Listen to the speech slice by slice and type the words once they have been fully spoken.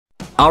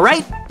All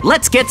right,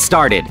 let's get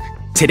started.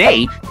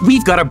 Today,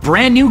 we've got a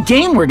brand new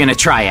game we're gonna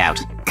try out.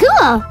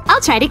 Cool, I'll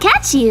try to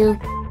catch you.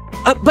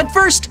 But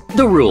first,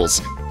 the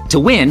rules. To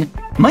win,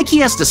 Mikey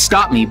has to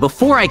stop me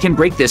before I can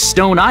break this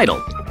stone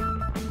idol.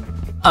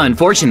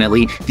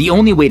 Unfortunately, the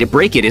only way to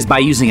break it is by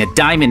using a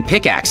diamond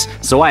pickaxe,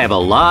 so I have a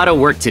lot of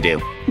work to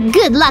do.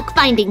 Good luck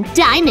finding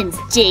diamonds,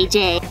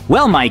 JJ.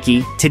 Well,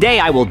 Mikey, today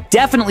I will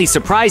definitely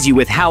surprise you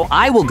with how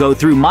I will go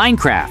through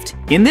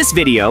Minecraft. In this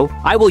video,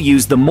 I will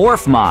use the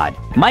MORPH mod.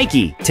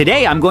 Mikey,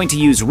 today I'm going to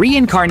use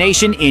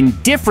reincarnation in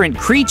different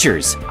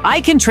creatures.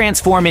 I can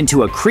transform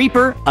into a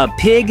creeper, a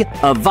pig,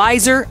 a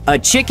visor, a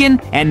chicken,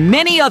 and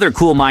many other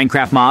cool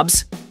Minecraft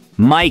mobs.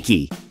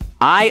 Mikey,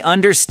 I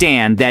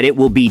understand that it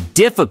will be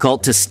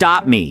difficult to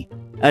stop me,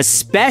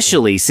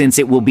 especially since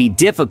it will be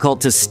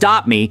difficult to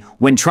stop me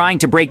when trying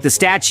to break the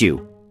statue.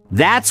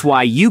 That's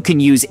why you can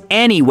use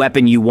any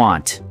weapon you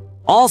want.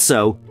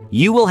 Also,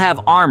 you will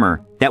have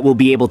armor that will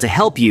be able to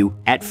help you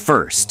at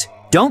first.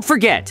 Don't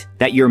forget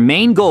that your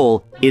main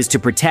goal is to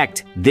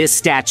protect this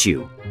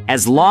statue.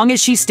 As long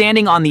as she's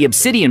standing on the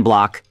obsidian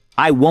block,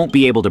 I won't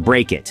be able to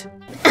break it.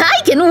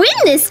 I can win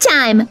this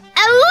time!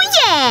 Oh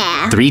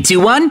yeah! 3, 2,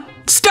 1,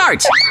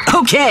 start!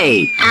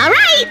 Okay!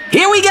 Alright!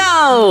 Here we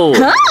go!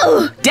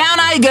 Oh! Down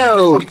I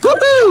go!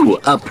 Woohoo!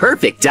 A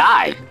perfect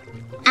dive!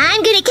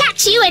 I'm gonna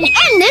catch you and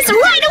end this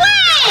right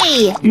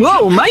away!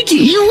 Whoa, Mikey!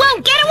 You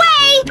won't get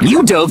away!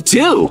 You dove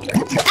too!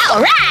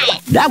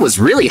 Alright! That was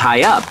really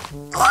high up.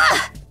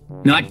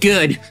 Not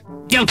good.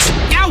 Ouch!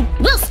 Ow!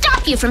 We'll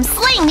stop you from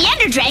slaying the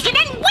Ender Dragon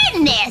and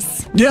win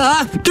this!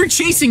 They're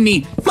chasing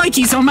me!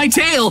 Mikey's on my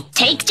tail!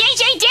 Take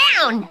JJ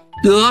down!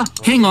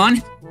 Hang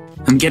on.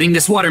 I'm getting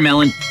this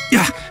watermelon.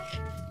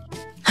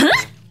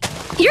 Huh?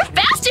 You're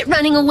fast at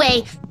running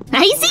away!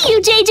 I see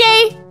you,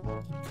 JJ!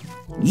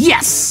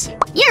 Yes!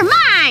 You're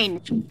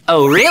mine!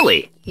 Oh,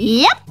 really?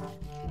 Yep!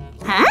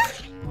 Huh?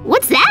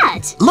 What's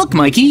that? Look,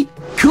 Mikey.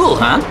 Cool,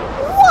 huh?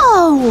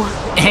 Whoa!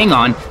 Hang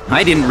on.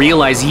 I didn't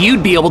realize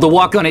you'd be able to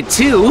walk on it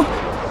too.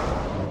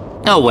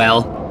 Oh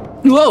well.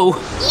 Whoa!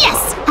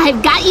 Yes!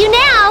 I've got you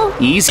now!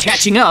 He's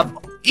catching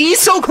up. He's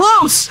so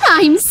close!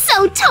 I'm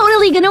so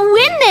totally gonna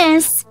win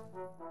this!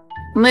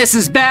 This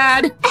is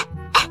bad.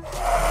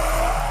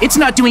 It's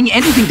not doing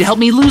anything to help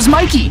me lose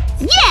Mikey.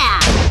 Yeah!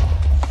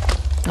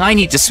 I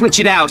need to switch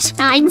it out.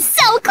 I'm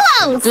so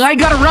close! I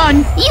gotta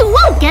run. You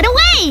won't get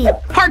away!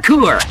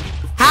 Parkour.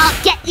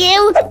 I'll get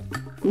you!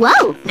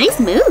 Whoa, nice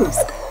moves.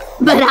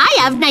 But I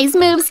have nice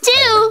moves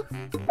too!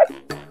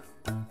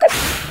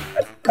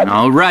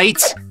 All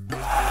right.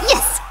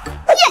 Yes!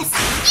 Yes!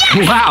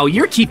 Yes! Wow,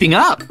 you're keeping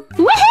up.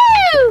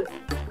 Woohoo!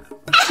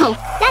 Ow,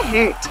 that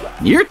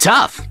hurt. You're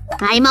tough.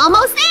 I'm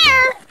almost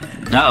there!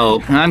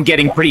 Uh-oh, I'm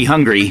getting pretty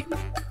hungry.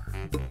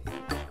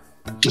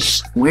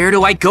 Where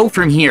do I go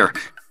from here?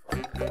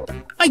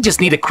 I just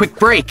need a quick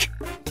break.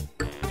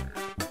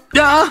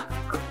 Ah!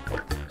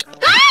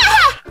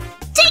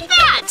 Take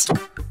that!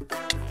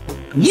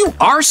 You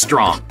are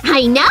strong.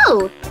 I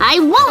know! I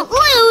won't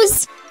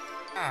lose!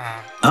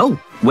 Oh,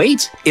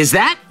 wait, is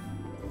that?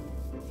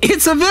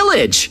 It's a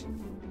village!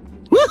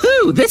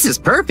 Woohoo, this is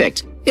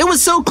perfect. It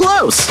was so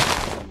close.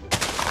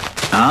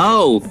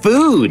 Oh,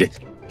 food.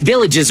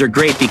 Villages are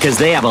great because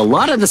they have a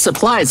lot of the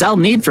supplies I'll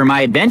need for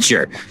my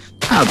adventure.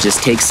 I'll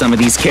just take some of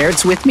these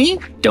carrots with me.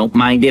 Don't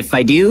mind if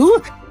I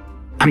do.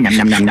 Nom nom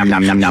nom nom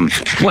nom nom nom.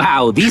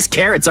 Wow, these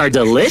carrots are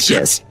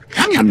delicious.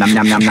 Nom nom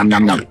nom nom nom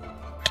nom nom.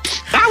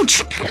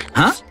 Ouch!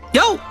 Huh?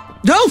 No!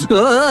 No!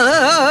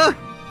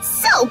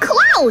 So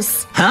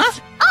close! Huh?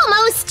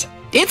 Almost!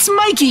 It's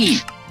Mikey!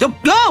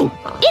 Go!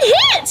 It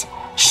hit!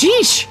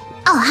 Sheesh!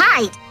 I'll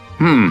hide.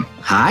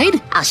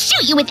 Hide? I'll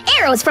shoot you with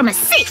arrows from a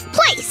safe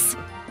place.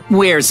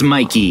 Where's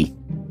Mikey?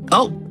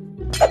 Oh,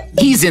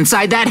 he's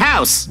inside that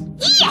house.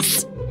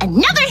 Yes!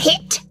 Another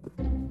hit!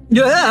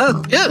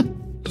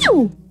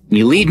 You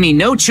leave me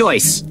no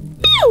choice.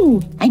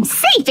 Pew! I'm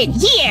safe in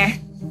here.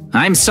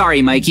 I'm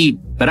sorry, Mikey,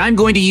 but I'm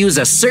going to use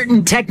a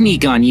certain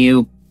technique on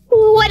you.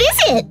 What is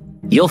it?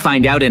 You'll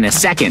find out in a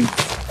second.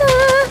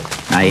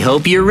 I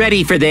hope you're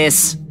ready for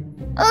this.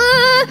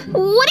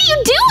 What are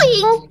you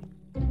doing?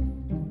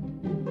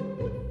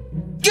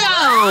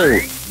 Go!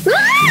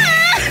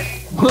 Ah!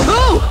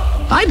 Whoa!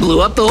 I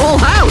blew up the whole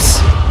house.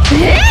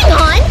 Hang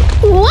on!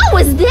 What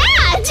was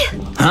that?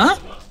 Huh?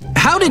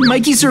 How did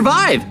Mikey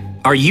survive?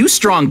 Are you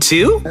strong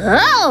too?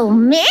 Oh,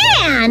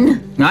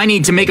 man! I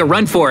need to make a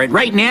run for it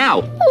right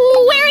now.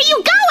 Where are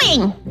you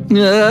going?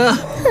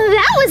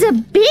 That was a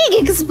big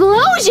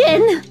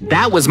explosion!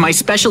 That was my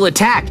special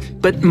attack,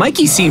 but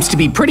Mikey seems to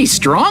be pretty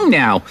strong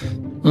now.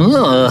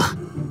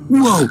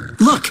 Whoa,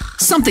 look,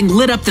 something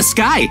lit up the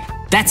sky.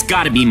 That's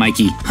gotta be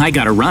Mikey. I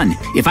gotta run.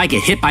 If I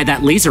get hit by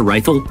that laser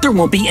rifle, there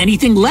won't be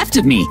anything left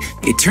of me.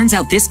 It turns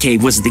out this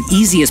cave was the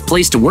easiest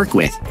place to work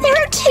with. There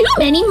are too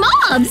many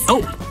mobs!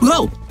 Oh,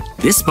 whoa,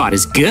 this spot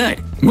is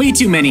good. Way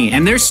too many,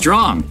 and they're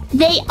strong.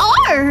 They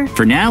are!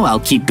 For now, I'll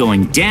keep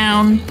going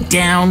down,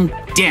 down,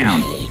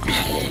 down.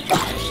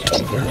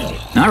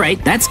 All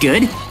right, that's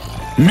good.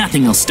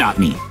 Nothing will stop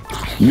me.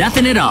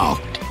 Nothing at all.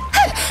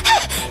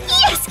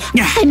 Yes!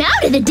 I'm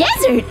out in the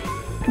desert.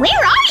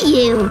 Where are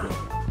you?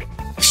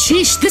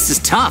 Sheesh, this is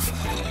tough.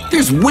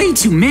 There's way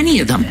too many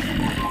of them.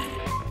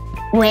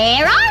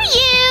 Where are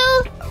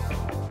you?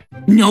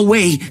 No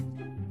way.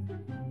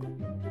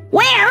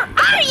 Where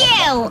are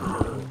you?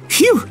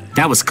 Phew,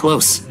 that was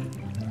close.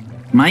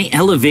 My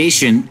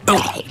elevation,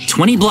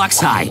 20 blocks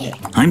high.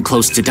 I'm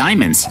close to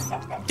diamonds.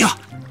 Oh,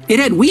 it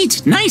had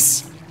wheat,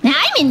 nice.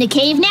 I'm in the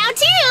cave now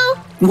too.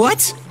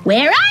 What?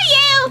 Where are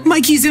you?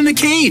 Mikey's in the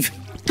cave.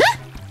 Huh?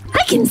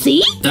 I can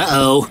see.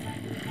 Uh-oh.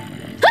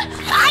 Huh?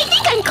 I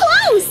think I'm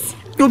close.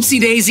 Oopsie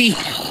daisy.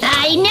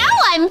 I know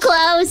I'm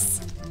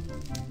close.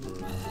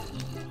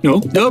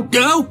 No.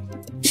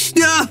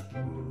 Ah!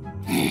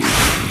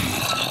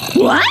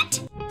 What?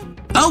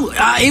 Oh,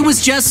 it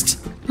was just...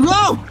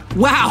 Whoa!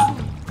 Wow!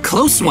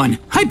 Close one.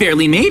 I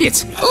barely made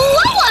it.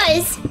 What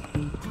was?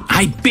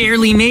 I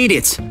barely made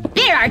it.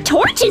 There are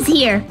torches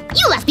here.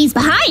 You left these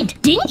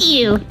behind, didn't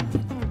you?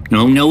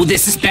 Oh no,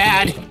 this is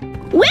bad.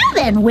 Well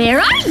then, where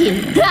are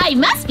you? I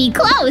must be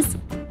close.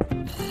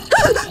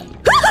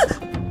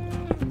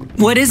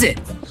 What is it?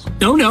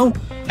 Oh no.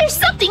 There's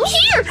something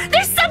here!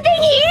 There's something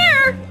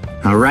here!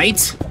 All right.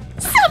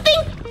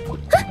 Something!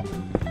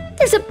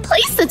 There's a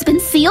place that's been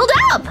sealed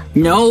up!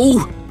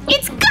 No.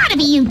 It's gotta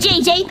be you,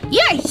 JJ!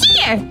 You're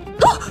here!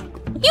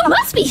 You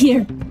must be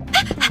here!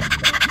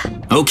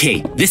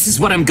 Okay, this is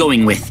what I'm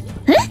going with.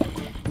 Huh?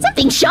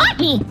 Something shot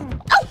me!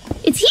 Oh,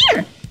 it's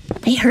here!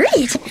 I heard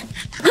it!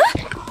 Huh?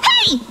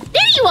 Hey!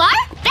 There you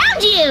are!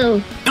 Found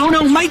you! Oh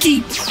no,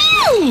 Mikey!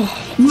 Ew!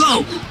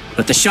 Whoa!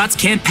 But the shots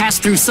can't pass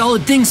through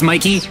solid things,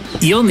 Mikey.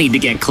 You'll need to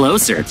get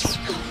closer.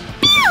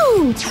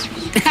 Ew!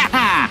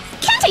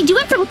 Can't I do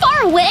it from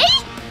far away?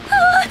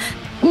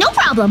 No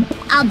problem.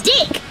 I'll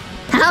dig.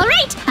 All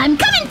right, I'm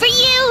coming for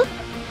you.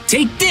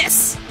 Take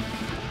this!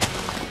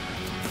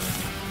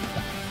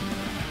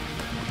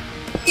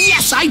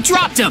 Yes, I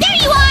dropped him!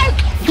 There you are!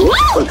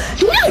 Whoa!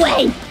 No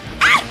way!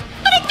 Ah!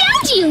 But I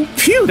found you!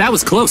 Phew, that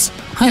was close.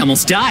 I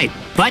almost died,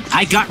 but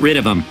I got rid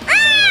of him.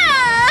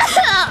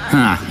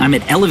 Ah! I'm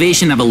at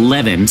elevation of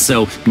 11,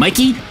 so,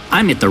 Mikey,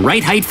 I'm at the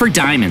right height for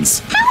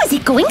diamonds. How is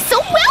it going so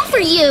well for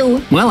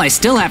you? Well, I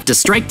still have to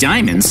strike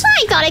diamonds.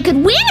 I thought I could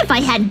win if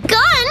I had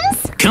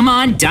guns. Come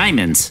on,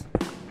 diamonds.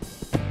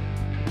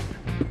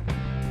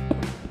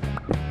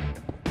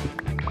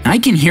 I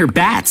can hear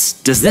bats.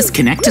 Does this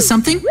connect to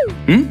something?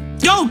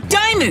 Oh,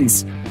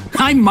 diamonds!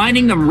 I'm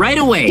mining them right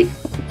away.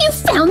 You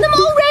found them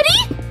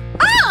already?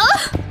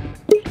 Oh!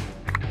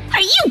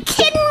 Are you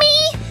kidding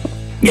me?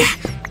 Yeah.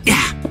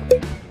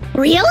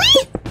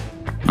 Really?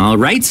 All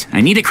right,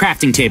 I need a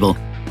crafting table.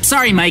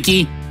 Sorry,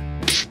 Mikey.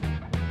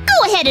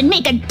 Go ahead and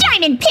make a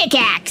diamond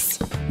pickaxe.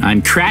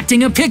 I'm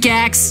crafting a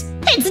pickaxe.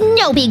 It's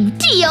no big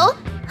deal.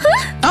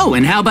 Huh? Oh,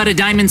 and how about a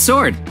diamond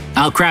sword?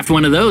 I'll craft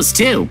one of those,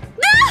 too.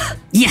 Ah!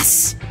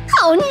 Yes!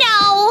 Oh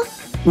no!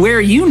 Where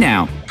are you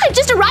now? I've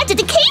just arrived at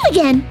the cave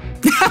again.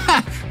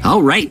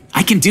 All right,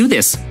 I can do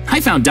this. I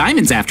found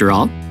diamonds after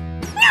all.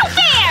 No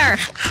fair!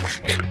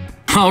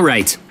 All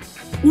right.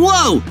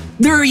 Whoa!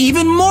 There are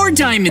even more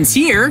diamonds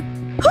here!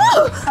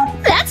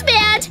 That's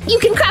bad! You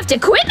can craft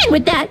equipment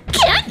with that,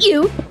 can't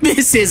you?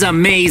 This is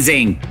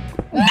amazing!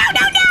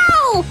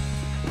 No!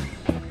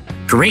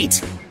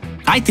 Great!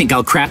 I think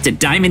I'll craft a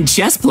diamond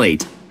chest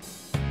plate.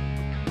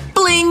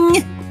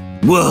 Bling!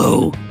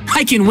 Whoa!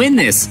 I can win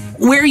this!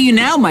 Where are you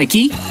now,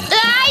 Mikey?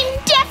 I'm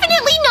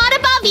definitely not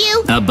above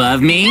you!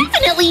 Above me?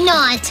 Definitely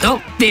not!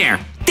 Oh, there!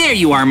 There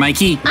you are,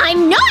 Mikey!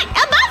 I'm not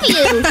above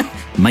you!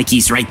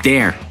 Mikey's right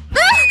there.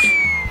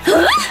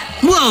 Huh?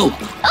 Whoa!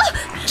 Oh,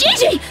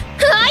 JJ!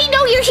 I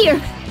know you're here!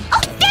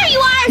 Oh, there you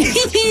are!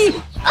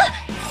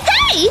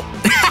 Hey!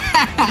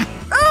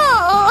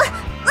 Oh!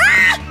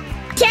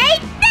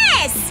 Take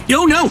this!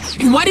 Oh no!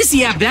 Why does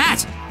he have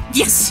that?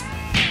 Yes!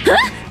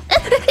 Huh?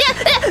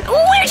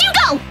 Where'd you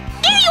go?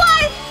 There you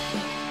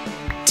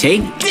are!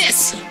 Take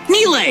this!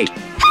 Melee!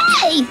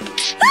 Hey!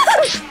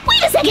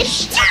 Wait a second!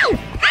 Ow!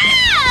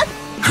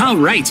 Ah! All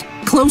right,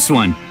 close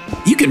one.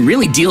 You can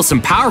really deal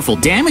some powerful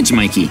damage,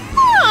 Mikey.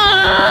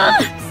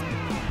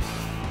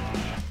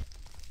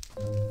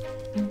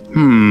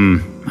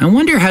 I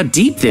wonder how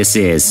deep this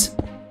is.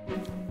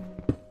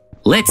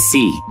 Let's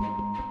see.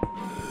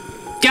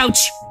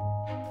 Ouch!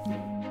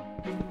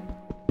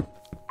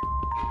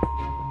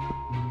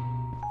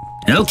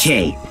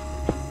 Okay.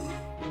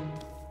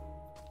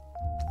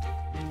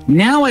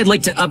 Now I'd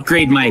like to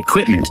upgrade my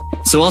equipment,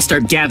 so I'll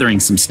start gathering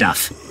some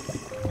stuff.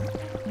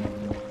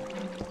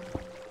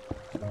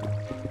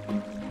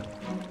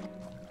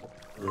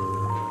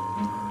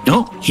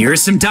 Oh, here are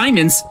some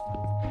diamonds.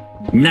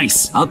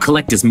 Nice, I'll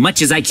collect as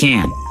much as I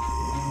can.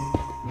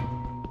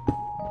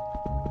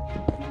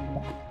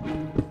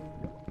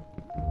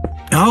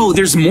 Oh,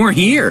 there's more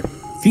here.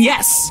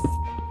 Yes!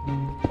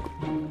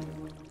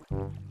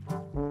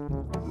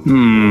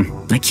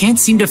 I can't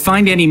seem to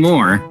find any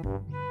more.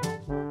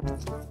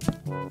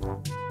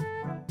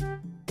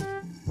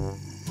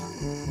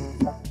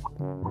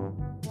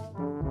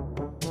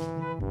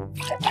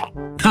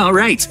 All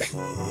right.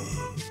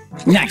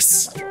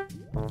 Nice.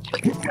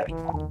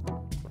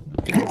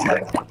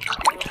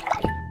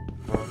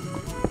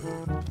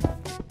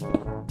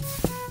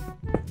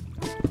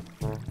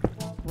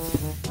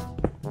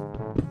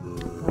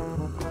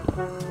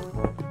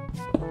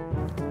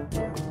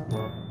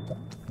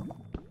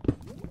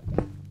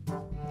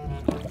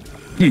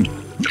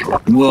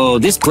 Whoa,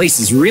 this place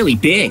is really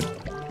big.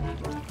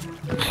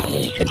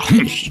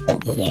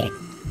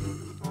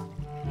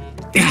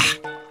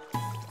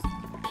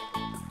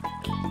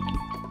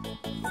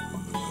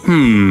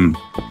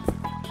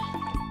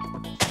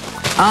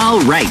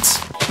 All right.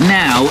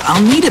 Now,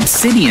 I'll need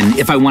obsidian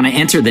if I want to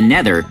enter the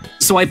nether,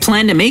 so I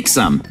plan to make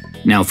some.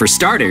 Now, for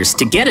starters,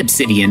 to get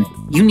obsidian,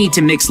 you need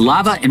to mix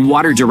lava and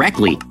water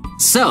directly.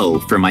 So,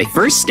 for my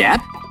first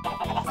step,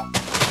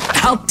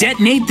 I'll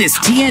detonate this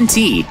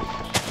TNT.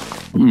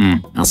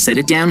 I'll set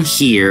it down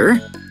here.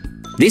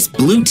 This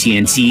blue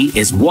TNT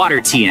is water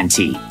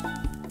TNT.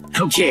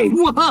 Okay,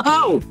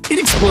 whoa! It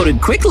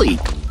exploded quickly.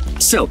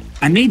 So,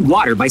 I made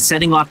water by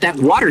setting off that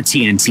water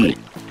TNT.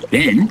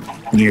 Then,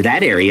 near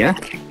that area,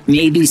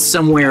 maybe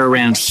somewhere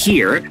around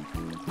here,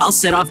 I'll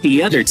set off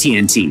the other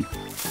TNT.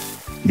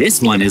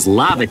 This one is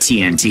lava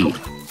TNT.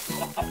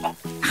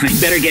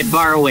 I better get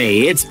far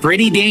away, it's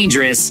pretty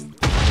dangerous.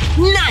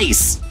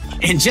 Nice!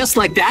 And just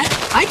like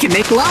that, I can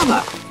make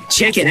lava.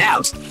 Check it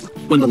out.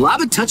 When the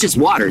lava touches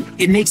water,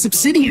 it makes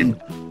obsidian.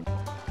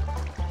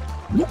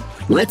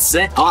 Let's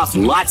set off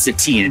lots of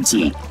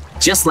TNT,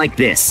 just like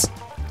this.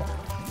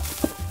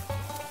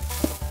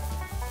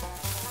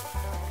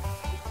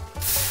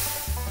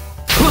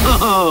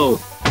 Whoa!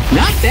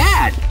 Not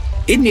bad!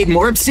 It made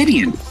more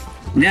obsidian.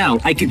 Now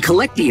I can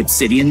collect the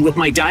obsidian with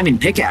my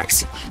diamond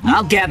pickaxe.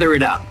 I'll gather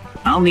it up.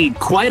 I'll need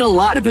quite a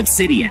lot of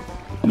obsidian.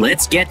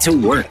 Let's get to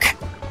work.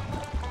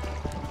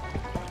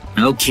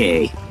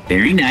 Okay,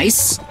 very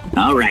nice.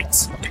 All right.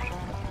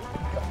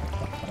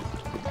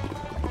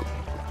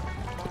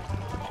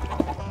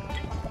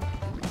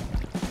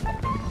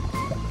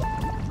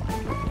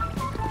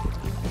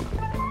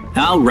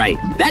 All right,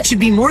 that should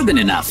be more than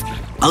enough.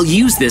 I'll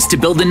use this to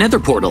build the nether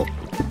portal.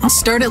 I'll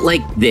start it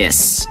like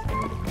this.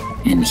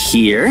 And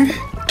here.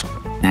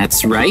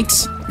 That's right.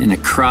 And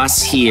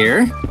across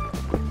here.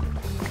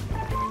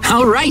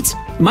 All right,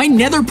 my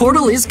nether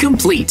portal is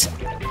complete.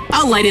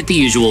 I'll light it the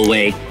usual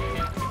way.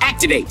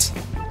 Activate.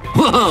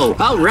 Whoa,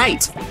 all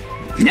right.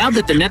 Now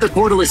that the nether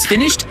portal is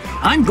finished,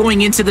 I'm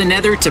going into the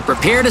nether to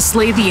prepare to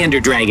slay the ender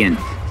dragon.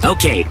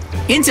 Okay,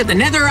 into the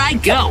nether I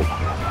go.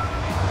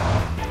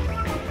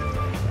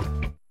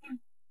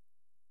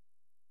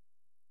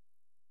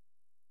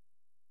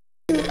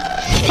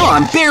 Oh,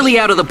 I'm barely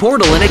out of the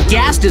portal and a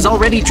ghast is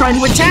already trying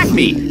to attack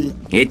me.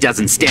 It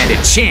doesn't stand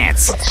a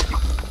chance.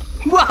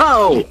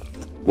 Whoa!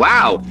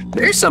 Wow,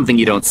 there's something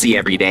you don't see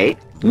every day.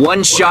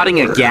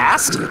 One-shotting a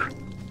ghast?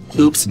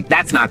 Oops,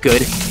 that's not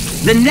good.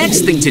 The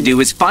next thing to do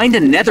is find a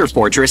nether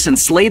fortress and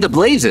slay the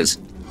blazes.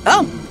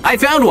 Oh, I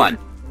found one.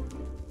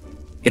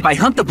 If I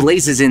hunt the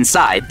blazes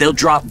inside, they'll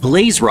drop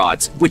blaze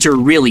rods, which are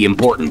really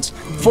important.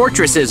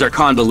 Fortresses are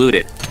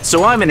convoluted,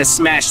 so I'm gonna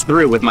smash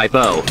through with my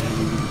bow.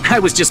 I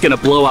was just gonna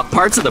blow up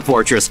parts of the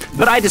fortress,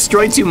 but I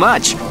destroyed too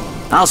much.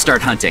 I'll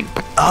start hunting.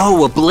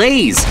 Oh, a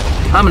blaze!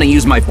 I'm gonna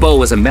use my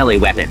bow as a melee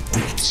weapon.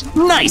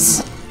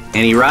 Nice!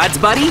 Any rods,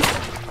 buddy?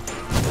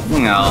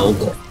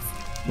 No.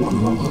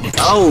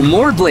 Oh,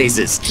 more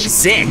blazes.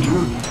 Sick.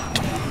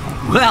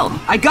 Well,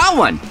 I got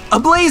one! A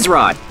blaze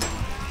rod!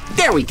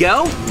 There we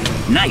go!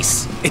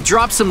 Nice! It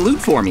dropped some loot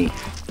for me.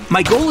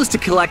 My goal is to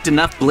collect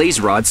enough blaze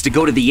rods to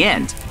go to the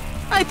end.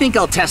 I think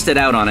I'll test it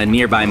out on a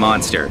nearby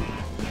monster.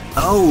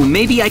 Oh,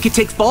 maybe I could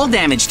take fall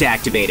damage to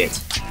activate it.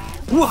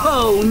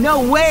 Whoa,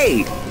 no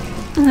way!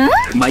 Huh?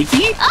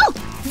 Mikey? Oh,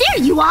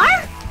 there you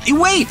are!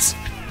 Wait!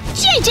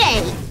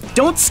 JJ!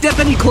 Don't step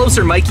any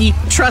closer, Mikey.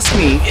 Trust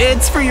me,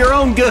 it's for your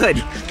own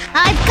good.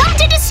 I've come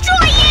to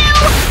destroy you!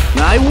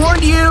 I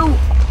warned you!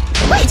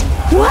 Wait,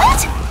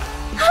 what?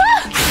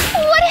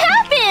 What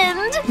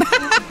happened?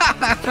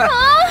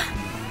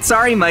 Huh?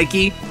 Sorry,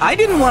 Mikey. I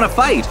didn't want to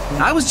fight.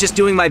 I was just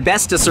doing my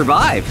best to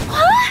survive.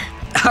 Huh?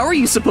 How are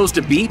you supposed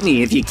to beat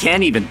me if you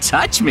can't even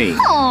touch me?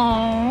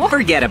 Aww.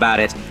 Forget about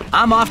it.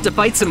 I'm off to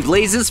fight some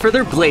blazes for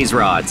their blaze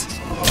rods.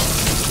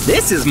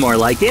 This is more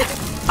like it.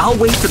 I'll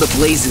wait for the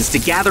blazes to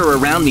gather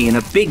around me in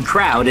a big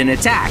crowd and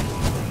attack.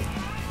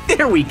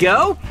 There we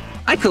go!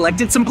 I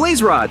collected some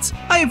blaze rods.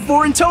 I have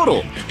 4 in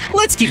total.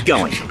 Let's keep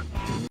going.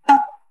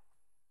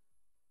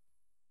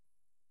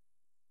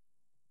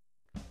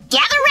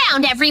 Gather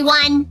round,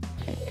 everyone!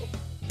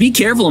 Be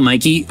careful,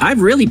 Mikey.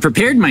 I've really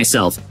prepared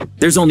myself.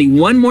 There's only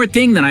one more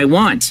thing that I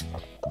want.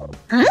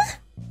 Huh?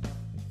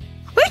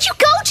 Where'd you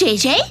go,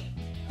 JJ?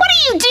 What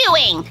are you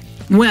doing?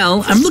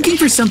 Well, I'm looking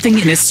for something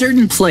in a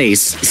certain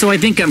place, so I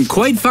think I'm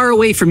quite far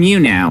away from you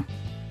now.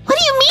 What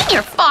do you mean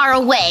you're far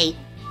away?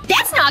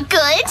 That's not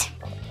good!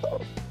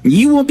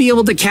 You won't be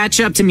able to catch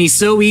up to me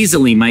so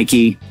easily,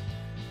 Mikey.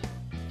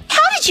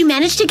 How did you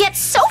manage to get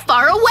so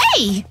far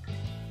away?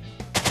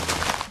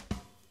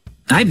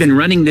 I've been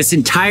running this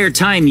entire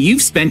time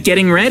you've spent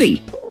getting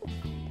ready.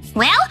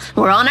 Well,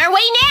 we're on our way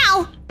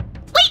now.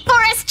 Wait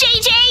for us,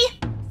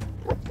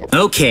 JJ!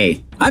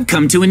 Okay, I've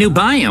come to a new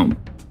biome.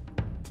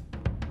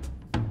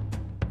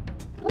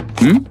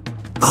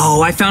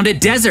 Oh, I found a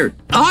desert.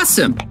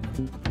 Awesome!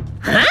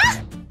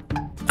 Huh?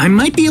 I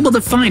might be able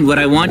to find what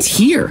I want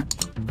here.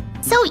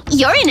 So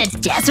you're in a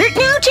desert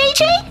now,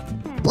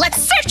 JJ? Let's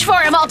search for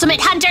him, Ultimate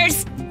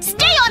Hunters!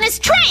 Stay on his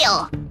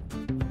trail!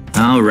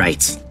 All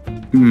right.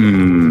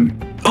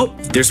 Oh,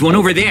 there's one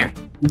over there.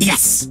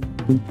 Yes!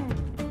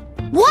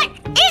 What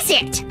is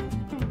it?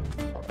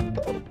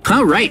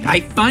 All right,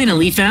 I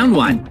finally found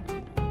one.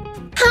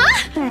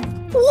 Huh?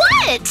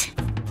 What?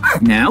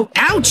 Now,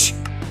 ouch!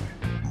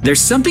 There's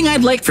something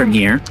I'd like from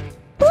here.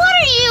 What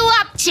are you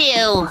up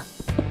to?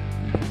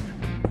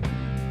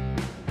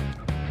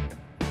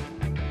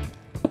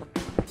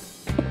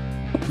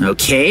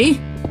 Okay.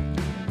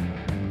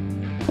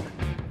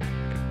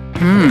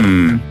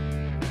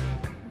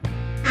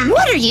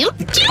 What are you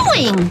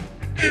doing?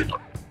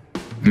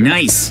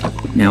 Nice.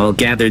 Now I'll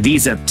gather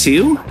these up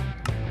too.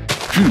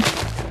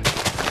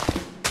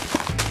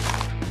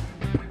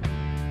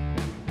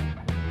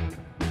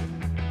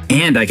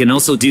 And I can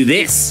also do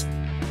this.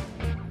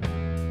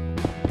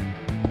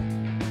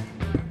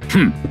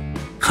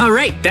 All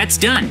right, that's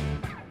done.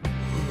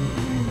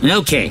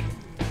 Okay.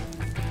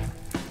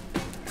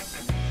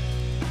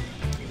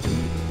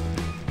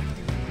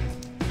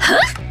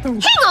 Huh? Hang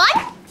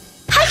on!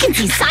 I can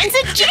see signs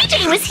that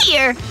JJ was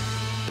here!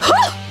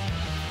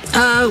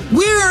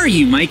 Where are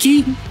you,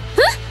 Mikey?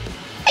 Huh?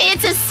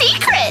 It's a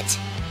secret!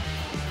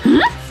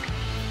 Huh?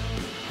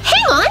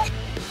 Hang on!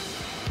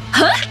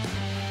 Huh?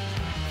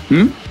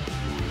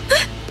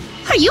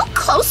 Are you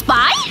close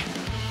by?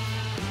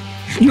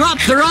 Yup,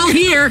 they're all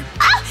here!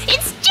 Oh,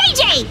 it's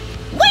JJ!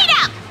 Wait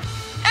up!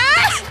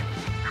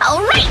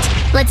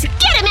 Alright, let's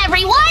get him,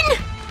 everyone!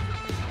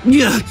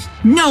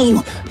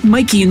 No!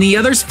 Mikey and the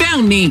others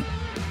found me!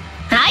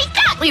 I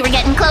thought we were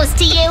getting close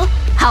to you!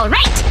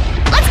 Alright,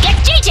 let's get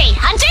JJ,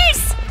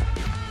 hunters!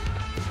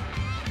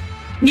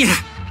 Yeah.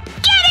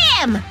 Get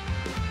him!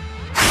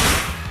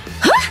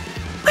 Huh?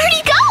 Where'd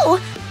he go?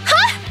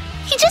 Huh?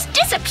 He just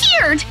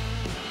disappeared!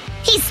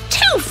 He's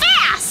too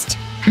fast!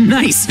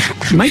 Nice!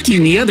 Mikey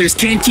and the others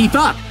can't keep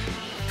up!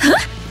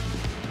 Huh?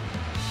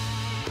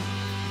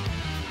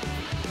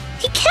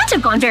 He can't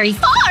have gone very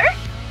far!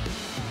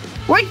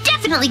 We're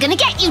definitely gonna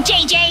get you,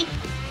 JJ!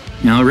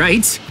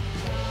 Alright.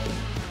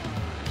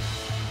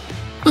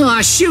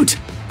 Aw, shoot!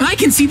 I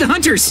can see the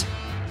hunters!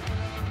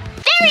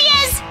 There he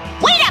is!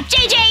 Wait up,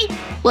 JJ!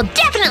 We'll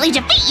definitely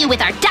defeat you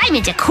with our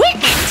diamond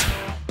equipment!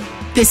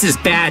 This is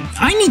bad.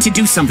 I need to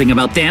do something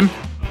about them.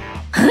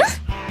 Huh?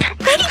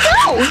 Where'd he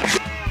go?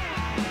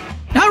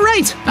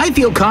 Alright, I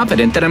feel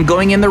confident that I'm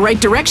going in the right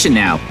direction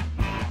now.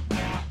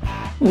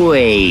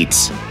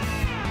 Wait.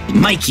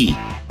 Mikey.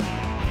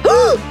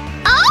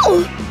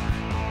 Oh!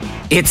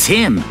 It's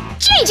him.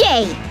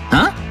 JJ!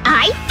 Huh?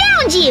 I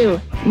found you!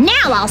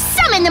 Now I'll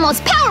summon the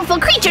most powerful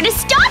creature to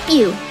stop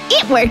you!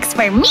 It works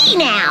for me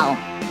now!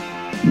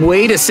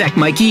 Wait a sec,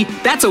 Mikey.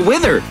 That's a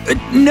wither.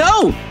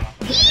 No!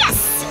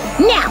 Yes!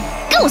 Now,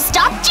 go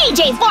stop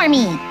JJ for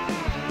me!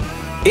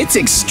 It's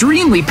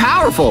extremely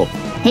powerful.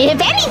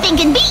 If anything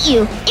can beat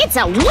you, it's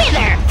a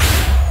wither!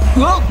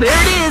 Well, there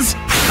it is.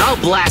 I'll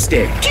blast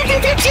it.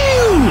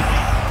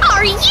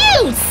 Are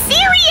you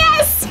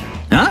serious?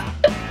 Huh?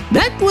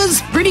 That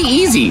was pretty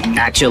easy,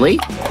 actually.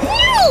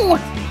 No!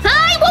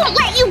 I won't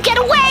let you get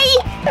away!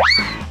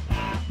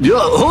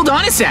 Hold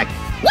on a sec.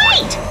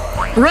 Wait!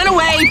 Run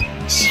away!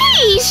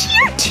 Sheesh,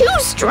 you're too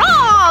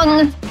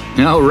strong!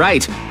 All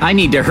right, I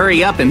need to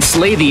hurry up and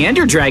slay the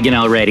Ender Dragon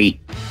already.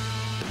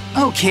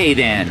 Okay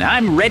then,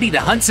 I'm ready to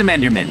hunt some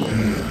Endermen.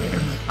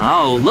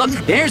 Oh, look,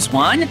 there's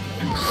one.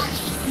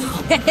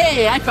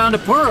 Hey, I found a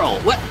pearl.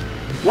 What?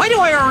 Why do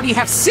I already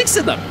have 6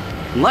 of them?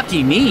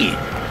 Lucky me.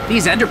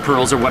 These Ender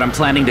Pearls are what I'm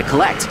planning to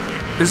collect.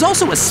 There's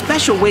also a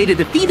special way to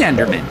defeat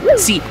Endermen.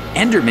 See,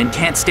 Endermen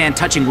can't stand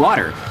touching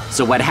water.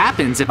 So what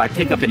happens if I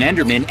pick up an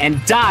Enderman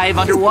and dive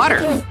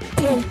underwater?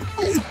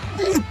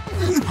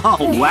 Oh,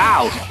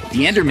 wow.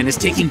 The Enderman is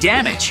taking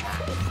damage.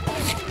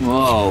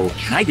 Whoa,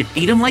 can I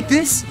defeat him like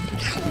this?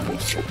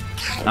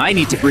 I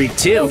need to breathe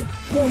too.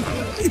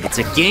 It's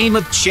a game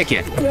of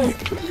chicken.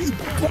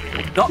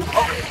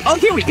 Oh,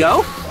 here we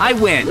go. I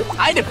win.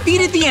 I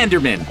defeated the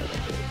Enderman.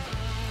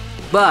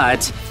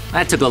 But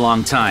that took a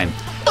long time.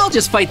 I'll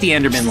just fight the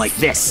Enderman like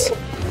this.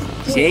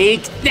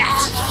 Take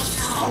that.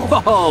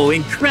 Oh,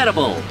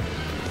 incredible.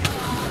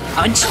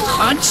 Punch,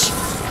 punch.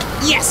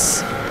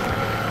 Yes.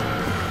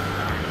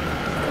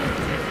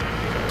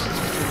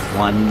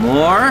 One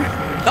more.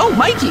 Oh,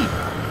 Mikey.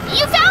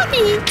 You found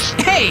me!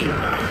 Hey.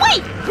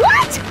 Wait,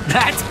 what?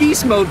 That's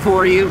beast mode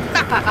for you.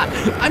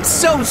 I'm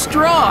so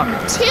strong.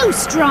 Too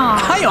strong.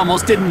 I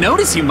almost didn't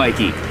notice you,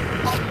 Mikey.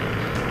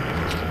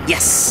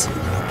 Yes.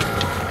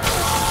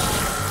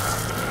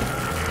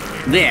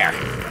 There.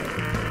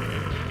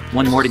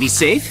 One more to be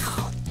safe.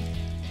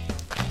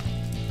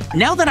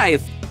 Now that I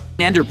have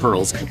Ender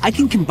Pearls, I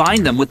can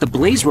combine them with the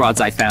blaze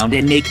rods I found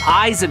and make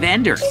Eyes of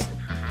Ender.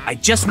 I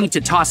just need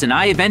to toss an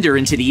Eye of Ender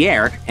into the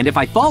air, and if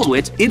I follow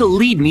it, it'll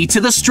lead me to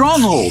the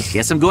stronghold.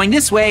 Guess I'm going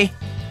this way.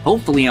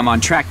 Hopefully I'm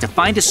on track to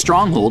find a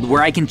stronghold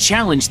where I can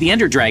challenge the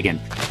Ender Dragon.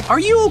 Are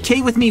you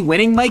okay with me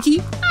winning,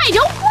 Mikey? I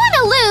don't want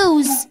to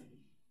lose!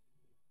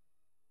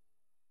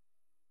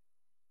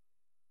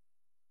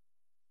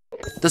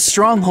 The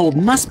stronghold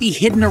must be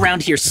hidden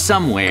around here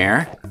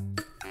somewhere.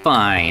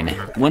 Fine,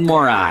 one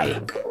more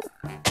eye.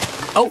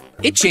 Oh,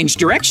 it changed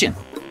direction.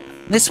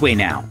 This way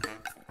now.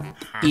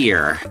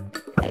 Here.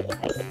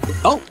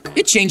 Oh,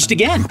 it changed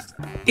again.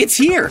 It's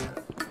here.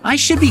 I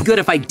should be good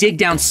if I dig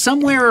down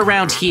somewhere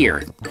around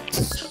here.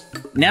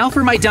 Now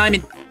for my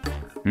diamond.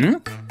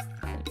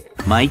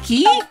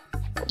 Mikey?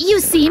 You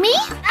see me?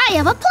 I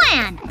have a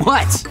plan.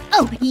 What?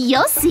 Oh,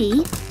 you'll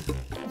see.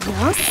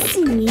 You'll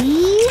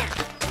see.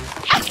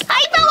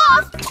 I fell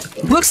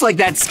off. Looks like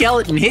that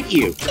skeleton hit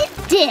you. It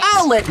did.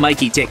 I'll let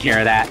Mikey take care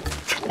of that.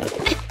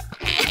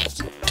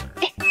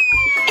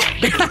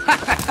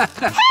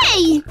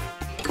 Hey!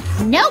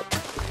 Nope.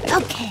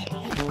 Okay.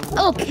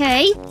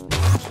 Okay.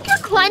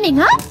 You're climbing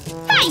up?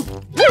 Hey!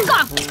 Back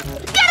off!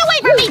 Get away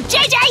from me,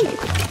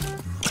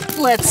 JJ!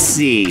 Let's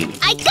see.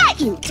 I got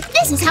you!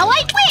 This is how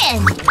I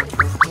win!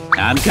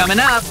 I'm coming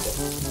up.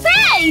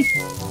 Hey!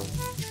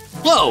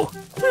 Whoa!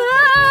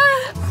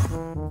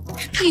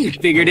 You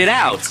figured it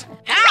out.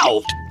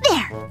 Ow!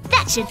 There!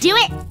 That should do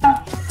it!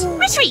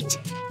 Retreat!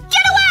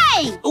 Get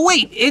away!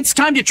 Wait, it's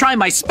time to try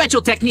my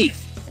special technique.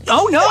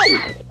 Oh no!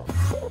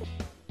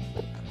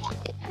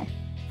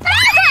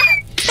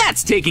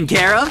 That's taken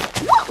care of.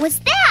 What was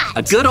that?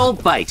 A good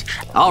old fight.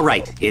 All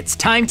right, it's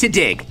time to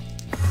dig.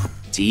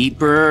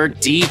 Deeper,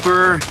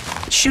 deeper.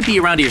 It should be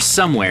around here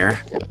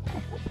somewhere.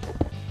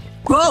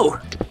 Whoa!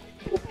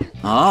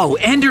 Oh,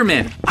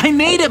 Enderman! I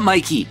made it,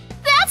 Mikey!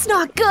 That's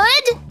not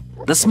good!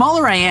 The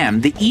smaller I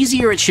am, the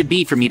easier it should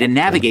be for me to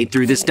navigate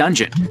through this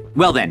dungeon.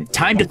 Well then,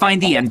 time to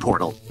find the end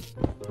portal.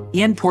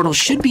 The end portal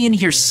should be in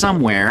here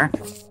somewhere.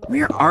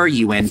 Where are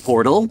you, end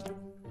portal?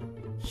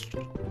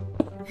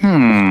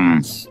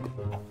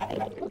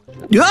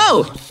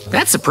 Oh!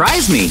 That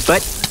surprised me,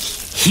 but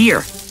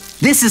here.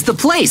 This is the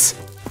place.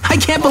 I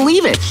can't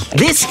believe it.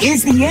 This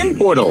is the end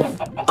portal.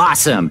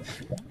 Awesome.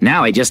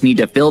 Now I just need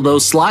to fill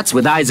those slots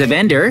with Eyes of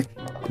Ender.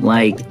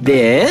 Like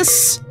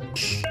this.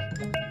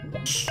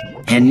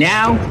 And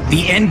now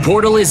the end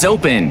portal is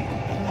open.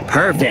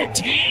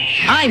 Perfect.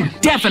 I'm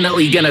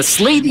definitely gonna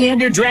slay the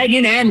Ender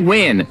Dragon and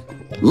win.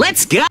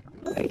 Let's go!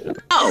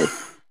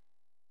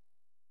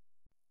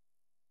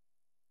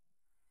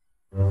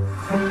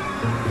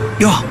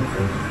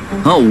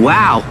 Oh,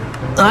 wow.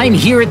 I'm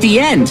here at the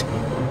end.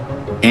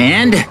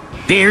 And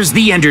there's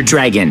the Ender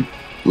Dragon.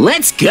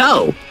 Let's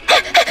go!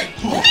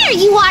 There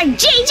you are,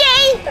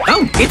 JJ!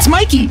 Oh, it's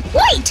Mikey!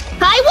 Wait!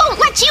 I won't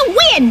let you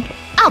win!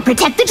 I'll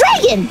protect the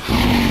dragon!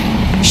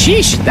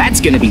 Sheesh,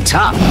 that's gonna be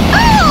tough.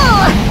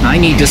 Oh! I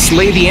need to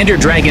slay the Ender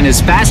Dragon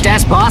as fast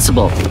as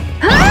possible.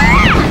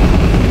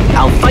 Ah!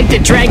 I'll fight the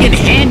dragon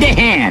hand to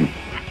hand.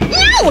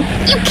 No!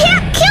 You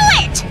can't kill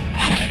it!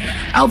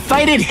 I'll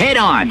fight it head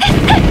on.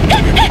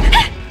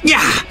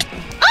 Yeah!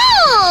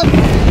 Oh!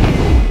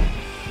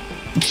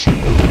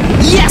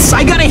 Yes,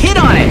 I got a hit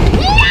on it!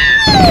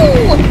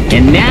 No!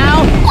 And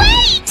now,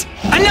 Wait!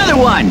 another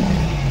one!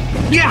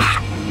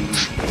 Yeah!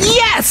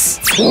 Yes!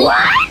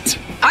 What?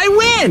 I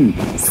win!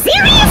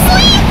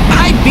 Seriously?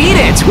 I beat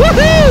it!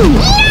 Woohoo!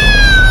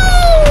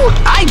 No!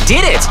 I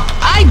did it!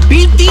 I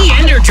beat the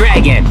Ender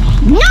Dragon!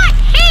 Not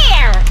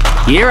fair!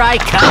 Here I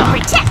come! I'll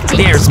protect it.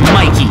 There's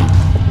Mikey!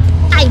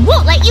 I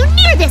won't let you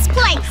near this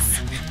place!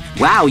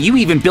 Wow, you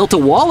even built a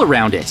wall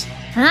around it.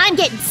 I'm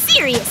getting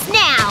serious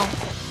now.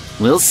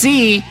 We'll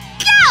see.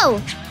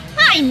 Go!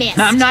 I missed.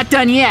 I'm not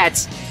done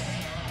yet.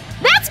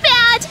 That's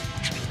bad!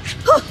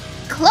 Whew,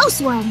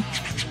 close one.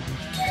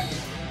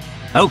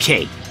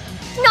 Okay.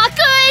 Not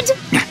good!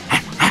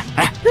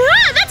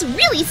 That's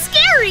really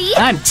scary!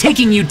 I'm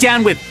taking you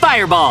down with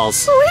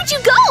fireballs. Where'd you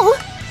go?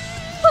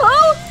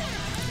 Oh!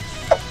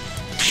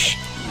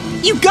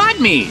 You got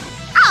me!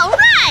 All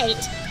right!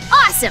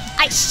 Awesome!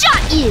 I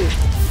shot you!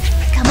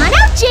 Come on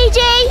out,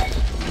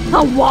 JJ!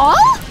 A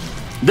wall?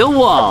 The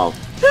wall.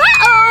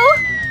 Uh-oh!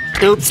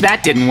 Oops,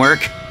 that didn't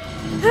work.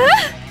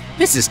 Huh?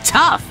 This is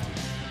tough.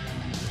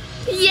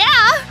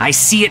 Yeah! I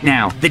see it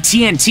now. The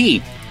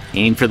TNT.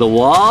 Aim for the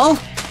wall.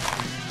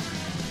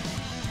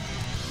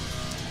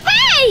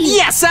 Hey!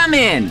 Yes, I'm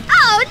in!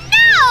 Oh,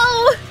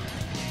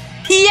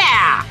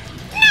 Yeah!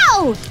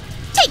 no! No!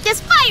 Take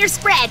this fire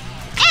spread!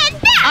 And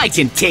that! I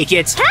can take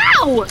it.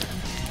 How?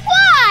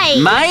 Why?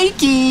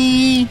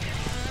 Mikey!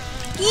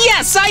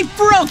 Yes, I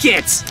broke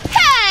it!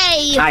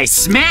 Hey! I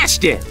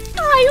smashed it!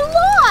 I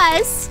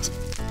lost!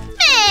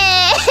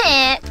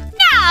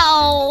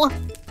 No!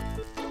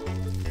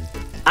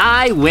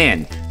 I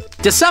win.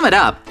 To sum it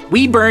up,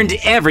 we burned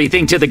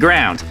everything to the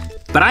ground.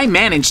 But I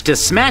managed to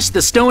smash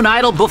the stone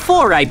idol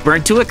before I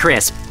burnt to a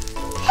crisp.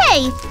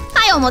 Hey,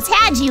 I almost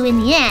had you in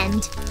the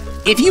end.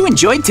 If you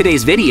enjoyed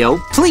today's video,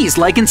 please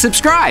like and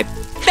subscribe.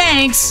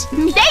 Thanks!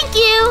 Thank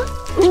you!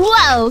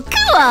 Whoa,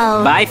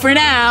 cool! Bye for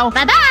now!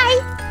 Bye-bye!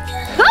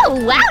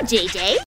 Oh, wow, JJ!